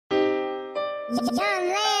Young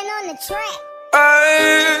land on the track.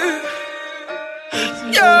 Ay,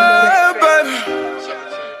 yeah, baby.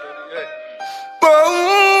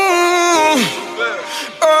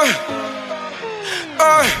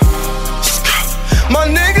 My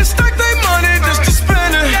niggas stack they money just to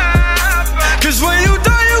spend it. Cause when you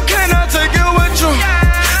die, you cannot take it with you.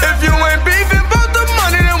 If you ain't beefing about the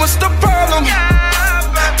money, then what's the problem?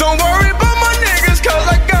 Don't worry about my niggas, cause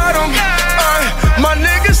I got them. My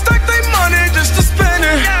niggas stack they money just to spend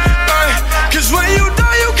it. Cause when you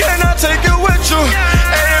die, you cannot take it with you.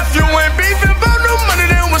 And if you ain't beefing about no money,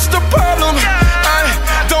 then what's the problem?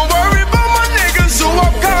 Don't worry about my niggas, who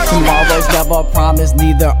I got them. Tomorrow's never promised,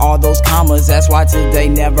 neither are those commas. That's why today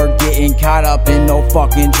never getting caught up in no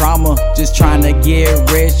fucking drama. Just trying to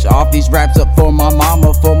get rich off these raps up for my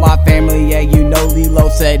mama, for my family. Yeah, you know Lilo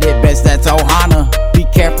said it best, that's Ohana. Be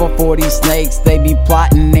careful for these snakes, they be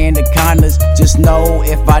plotting anacondas. Just know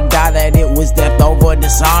if I die that it was death over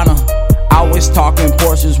dishonor. I was talking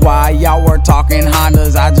Porsches while y'all were talking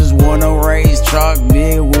Hondas. I just wanna raise truck,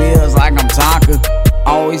 big wheels like I'm Tonka.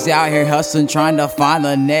 Always out here hustling, trying to find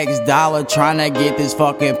the next dollar, trying to get this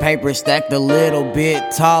fucking paper stacked a little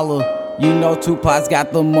bit taller. You know Tupac's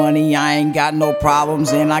got the money, I ain't got no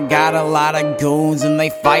problems. And I got a lot of goons and they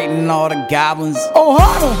fighting all the goblins.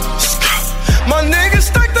 Ohana! My niggas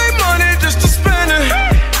stack they money just to spend it.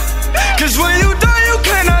 Cause when you die, you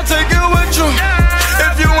cannot take it with you.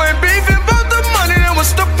 If you ain't beefing about the money, then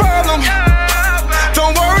what's the problem?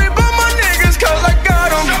 Don't worry about my niggas, cause I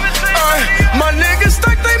got them. My niggas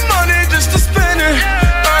stack they money just to spend it.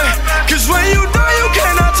 Cause when you die, you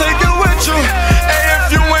cannot take it with you. And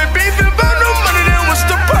if you ain't beefing about no money, then what's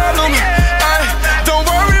the problem? Don't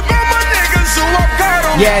worry about my niggas, who I got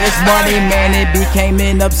them. Yeah, this money, man, it became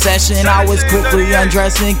an obsession. I was quickly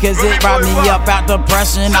undressing, cause it brought me up out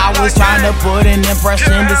depression. I was trying to put an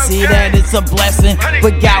impression to see that it's a blessing,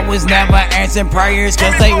 but God was never answering prayers,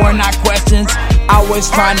 cause they were not questions. I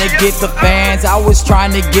was trying to get the fans, I was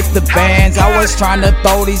trying to get the bands, I was trying to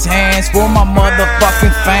throw these hands for my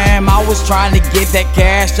motherfucking fam. I was trying to get that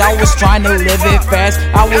cash, I was trying to live it fast.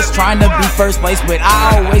 I was trying to be first place, but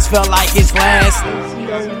I always felt like it's last.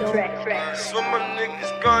 That's what my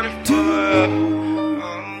niggas got it for.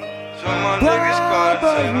 That's what my niggas got it for.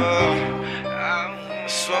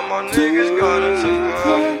 That's what my niggas got it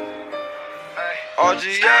for.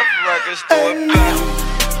 RGF records do it better.